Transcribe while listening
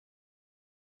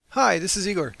Hi, this is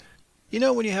Igor. You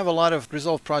know, when you have a lot of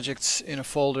Resolve projects in a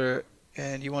folder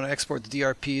and you want to export the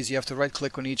DRPs, you have to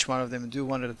right-click on each one of them and do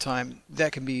one at a time.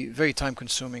 That can be very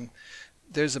time-consuming.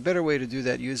 There's a better way to do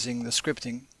that using the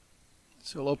scripting.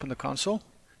 So we'll open the console,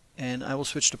 and I will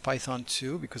switch to Python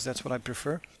 2 because that's what I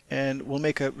prefer. And we'll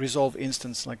make a Resolve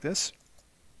instance like this.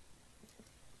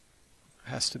 It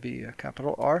has to be a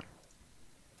capital R.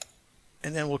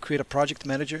 And then we'll create a project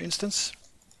manager instance.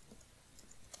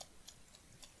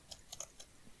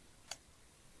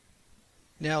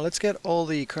 Now let's get all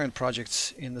the current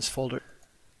projects in this folder.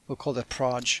 We'll call that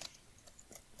proj.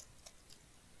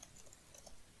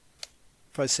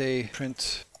 If I say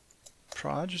print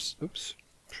proj,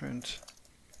 print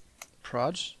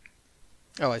proj.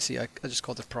 Oh, I see, I just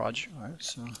called it proj. All right,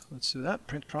 so let's do that,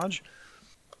 print proj.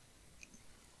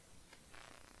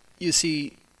 You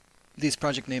see these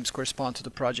project names correspond to the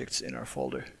projects in our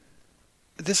folder.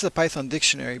 This is a Python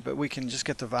dictionary, but we can just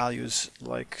get the values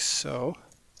like so.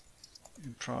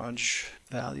 In proj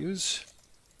values.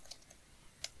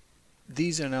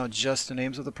 These are now just the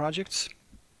names of the projects.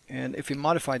 And if we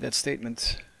modify that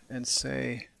statement and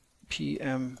say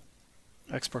pm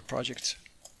export project,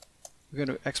 we're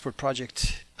going to export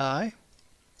project I,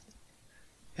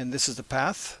 and this is the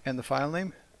path and the file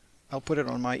name. I'll put it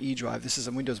on my E drive. This is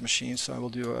a Windows machine, so I will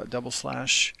do a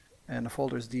 / and the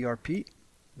folder is drp,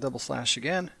 /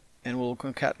 again, and we'll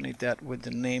concatenate that with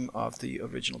the name of the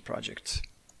original project.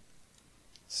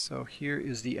 So here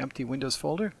is the empty Windows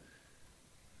folder.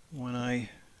 When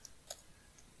I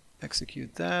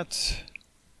execute that,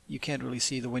 you can't really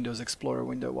see the Windows Explorer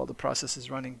window while the process is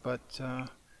running, but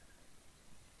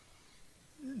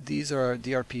these are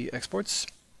DRP exports.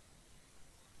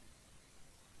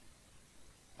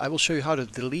 I will show you how to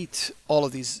delete all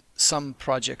of these sum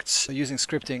projects using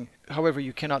scripting. However,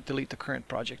 you cannot delete the current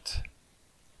project.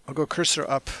 I'll go cursor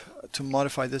up to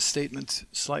modify this statement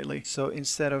slightly. So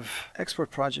instead of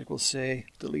export project, we'll say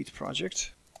delete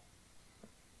project.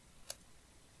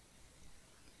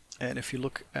 And if you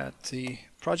look at the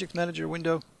project manager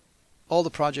window, all the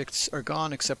projects are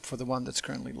gone except for the one that's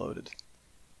currently loaded.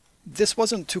 This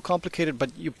wasn't too complicated,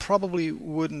 but you probably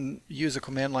wouldn't use a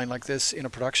command line like this in a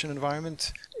production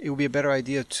environment. It would be a better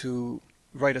idea to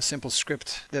write a simple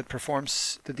script that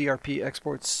performs the DRP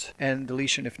exports and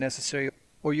deletion if necessary.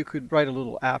 Or you could write a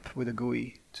little app with a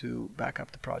GUI to back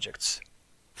up the projects.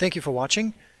 Thank you for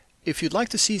watching. If you'd like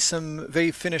to see some very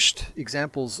finished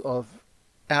examples of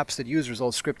apps that use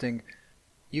Resolve scripting,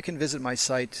 you can visit my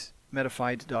site,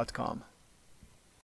 metafied.com.